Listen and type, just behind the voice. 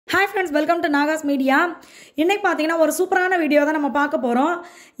Hi friends, welcome to Nagas Media. இன்னைக்கு பாத்தீங்கன்னா ஒரு சூப்பரான வீடியோ தான் நம்ம பார்க்க போறோம்.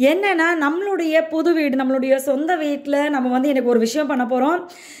 என்னன்னா நம்மளுடைய புது வீடு, நம்மளுடைய சொந்த வீட்ல நம்ம வந்து எனக்கு ஒரு விஷயம் பண்ண போறோம்.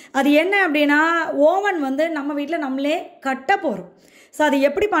 அது என்ன அப்படினா ஓவன் வந்து நம்ம வீட்ல நம்மளே கட்ட போறோம். சோ அது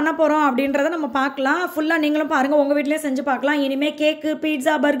எப்படி பண்ண போறோம் அப்படின்றத நம்ம பார்க்கலாம். ஃபுல்லா நீங்களும் பாருங்க, உங்க வீட்லயே செஞ்சு பார்க்கலாம். இனிமே கேக்,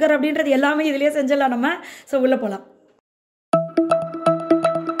 பீட்சா, பர்கர் அப்படின்றது எல்லாமே இதிலேயே செஞ்சிடலாம் நம்ம. சோ உள்ள போலாம்.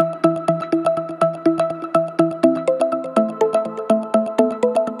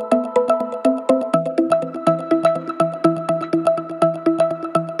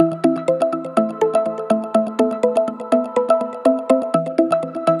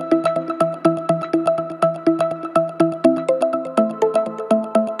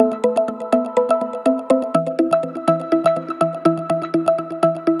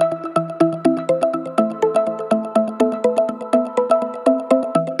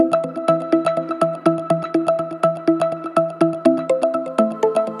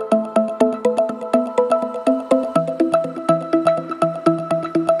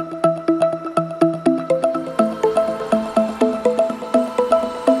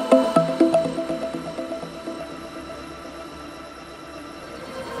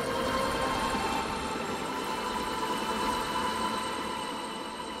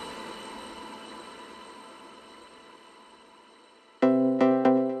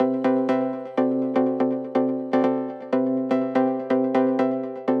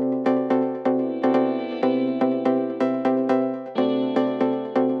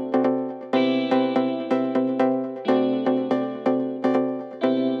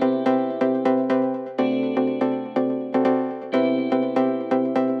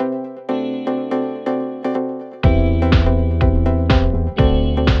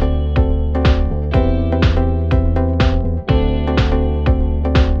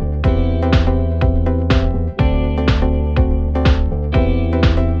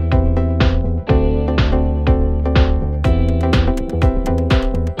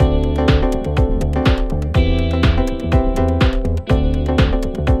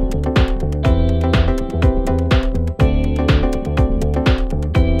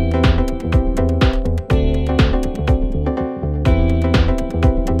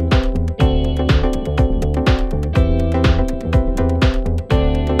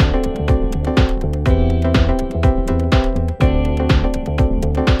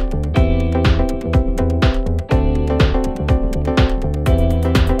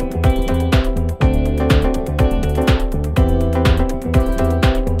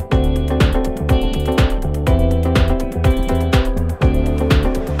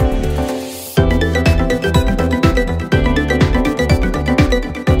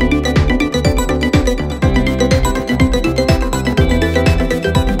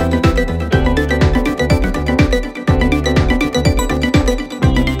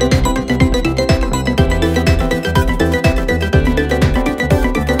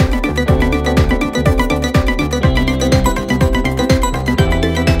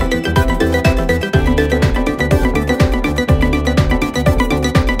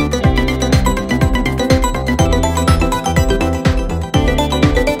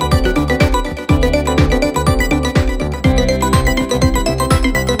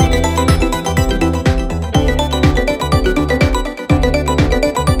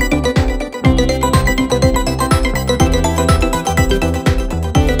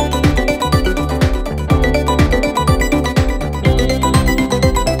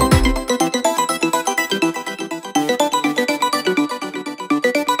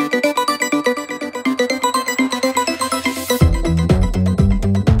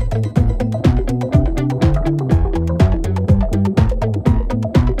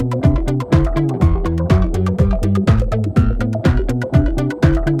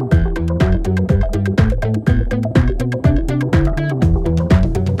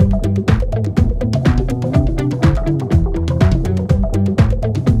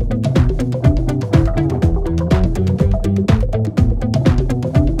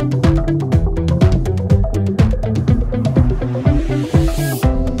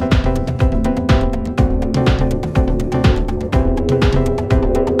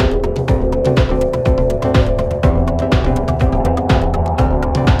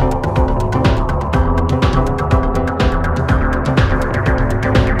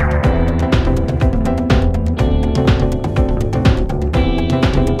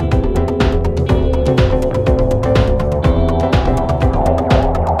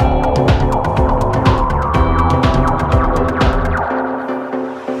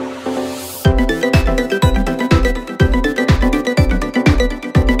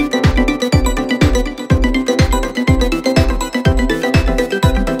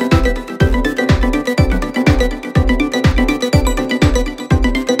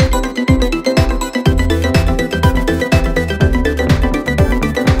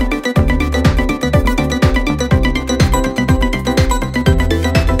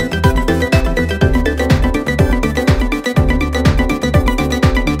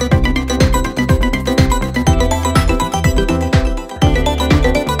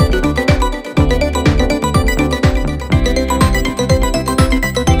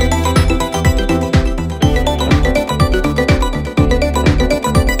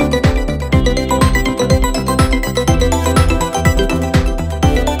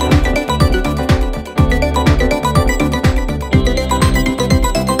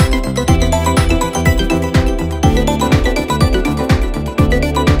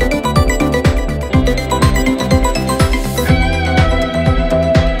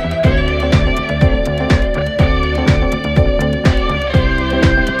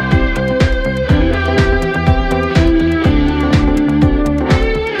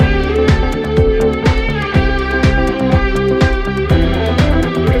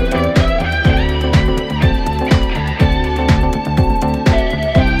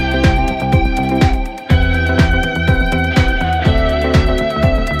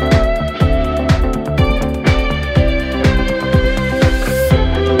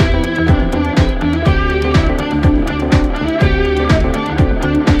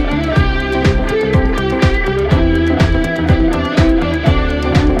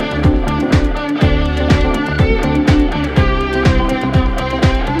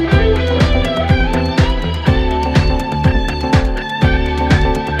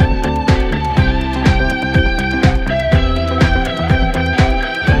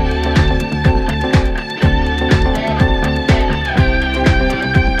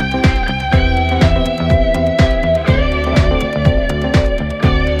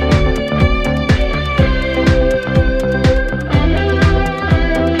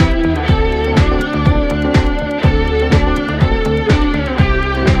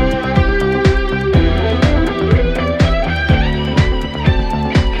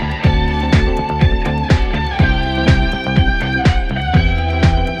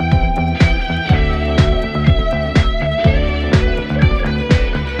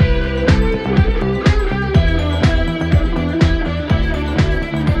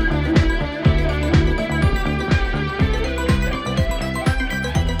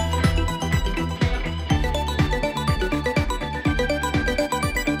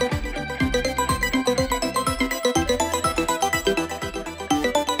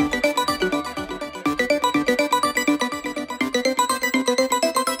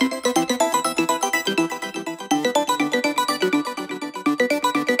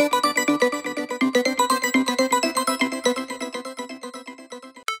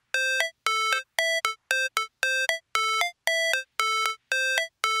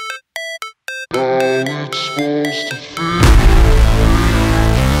 Never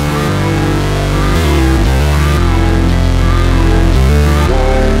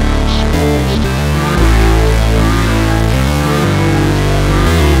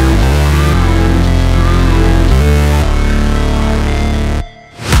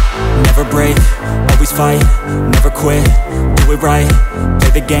break, always fight, never quit, do it right,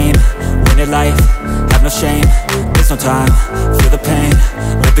 play the game, win it life, have no shame, there's no time, feel the pain,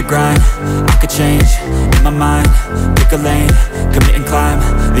 live the grind, I could change, in my mind, pick a lane, commit and climb,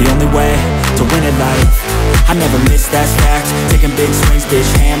 the only way to win it life. I never miss, that's fact, taking big swings,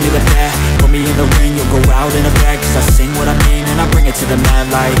 bitch, hand me the bat, put me in the ring, you'll go out in a bag, cause I sing what I mean and I bring it to the mad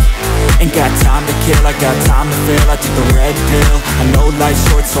light. Ain't got time to kill, I got time to feel, I took the red pill, I know life's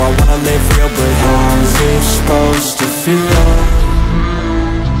short so I wanna live real, but how's it supposed to feel?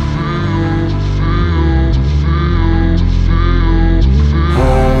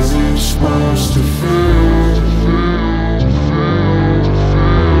 How's it supposed to feel?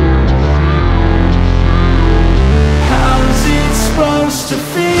 How's it supposed to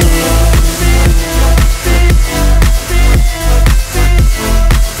feel?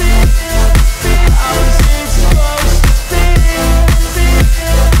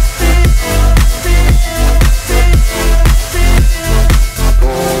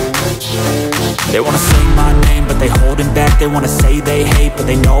 They wanna say my name, but they holding back. They wanna say they hate, but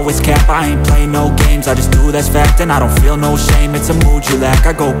they know it's cap. I ain't play no games, I just do that's fact. And I don't feel no shame, it's a mood you lack.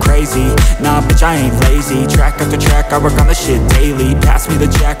 I go crazy, nah bitch I ain't lazy. Track after track, I work on the shit daily. Pass me the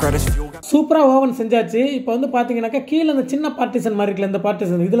jack, right as fuel. சூப்பரா oven செஞ்சாச்சு. இப்போ வந்து பாத்தீங்கன்னாக்கா கீழே அந்த சின்ன partition மாதிரி இருக்குல்ல, இந்த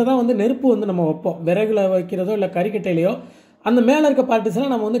பார்ட்டிஷன் இதில் தான் வந்து நெருப்பு வந்து நம்ம வைப்போம். விறகுல வைக்கிறதோ இல்லை கறிக்கட்டையிலையோ அந்த மேலே இருக்க பார்ட்டிஷனை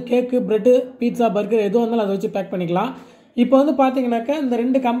நம்ம வந்து கேக்கு, பிரெட்டு, பீட்சா, பர்கர் எதுவும் இருந்தாலும் அதை வச்சு பேக் பண்ணிக்கலாம். இப்போ வந்து பார்த்தீங்கன்னாக்கா இந்த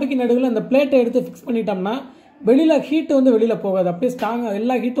ரெண்டு கம்பிக்கு நடுவில் இந்த பிளேட்டை எடுத்து ஃபிக்ஸ் பண்ணிட்டோம்னா வெளியில் ஹீட்டு வந்து வெளியில் போகாது, அப்படியே ஸ்ட்ராங்காக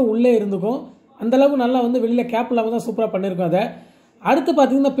எல்லா ஹீட்டும் உள்ளே இருந்துக்கும். அந்தளவுக்கு நல்லா வந்து வெளியில் கேப் இல்லாமல் தான் சூப்பராக பண்ணியிருக்கோம். அதை அடுத்து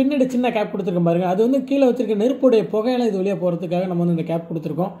பார்த்தீங்கன்னா பின்னாடி சின்ன கேப் கொடுத்துருக்கோம் பாருங்க, அது வந்து கீழே வச்சிருக்க நெருப்புடைய புகையில இது வெளியே போகிறதுக்காக நம்ம வந்து இந்த கேப்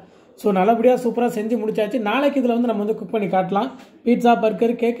கொடுத்துருக்கோம். ஸோ நல்லபடியாக சூப்பராக செஞ்சு முடிச்சாச்சு. நாளைக்கு இதில் வந்து நம்ம வந்து குக் பண்ணி காட்டலாம். பீட்சா,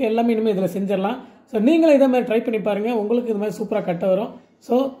 பர்கர், கேக் எல்லாமே இனிமேல் இதில் செஞ்சிடலாம். ஸோ நீங்களும் இதே மாதிரி ட்ரை பண்ணி பாருங்கள், உங்களுக்கு இது மாதிரி சூப்பராக கட்ட வரும்.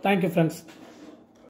 So thank you friends.